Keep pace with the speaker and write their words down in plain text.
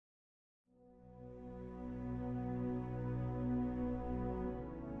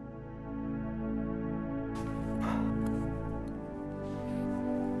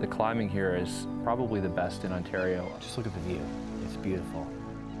climbing here is probably the best in Ontario. Just look at the view. It's beautiful.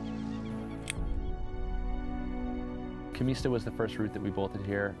 Camista was the first route that we bolted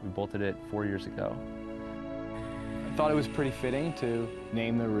here. We bolted it 4 years ago. I thought it was pretty fitting to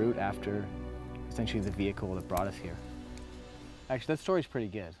name the route after essentially the vehicle that brought us here. Actually, that story's pretty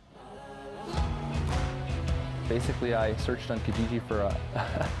good. Basically, I searched on Kijiji for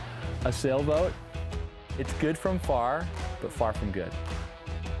a sailboat. It's good from far, but far from good.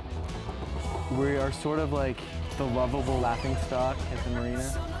 We are sort of like the lovable laughingstock at the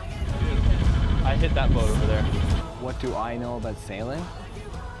marina. I hit that boat over there. What do I know about sailing?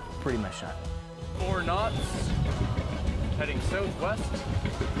 Pretty much nothing. 4 knots, heading southwest.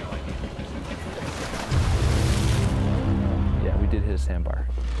 Yeah, we did hit a sandbar.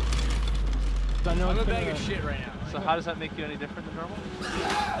 I'm a bag of shit right now. So how does that make you any different than normal?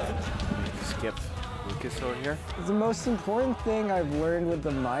 Skip Lucas over here. The most important thing I've learned with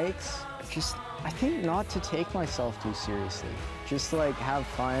the mics, I think not to take myself too seriously. Just like have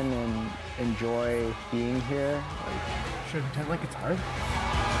fun and enjoy being here. Should I pretend like it's hard?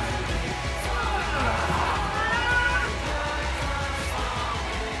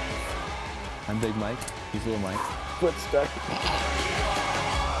 I'm Big Mike, he's Little Mike. Foot stuck.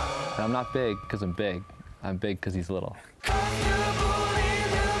 And I'm not big because I'm big. I'm big because he's little.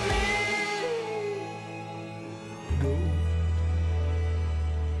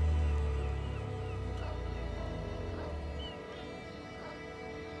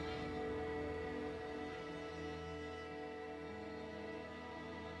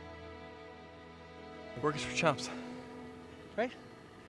 Work is for chumps, right?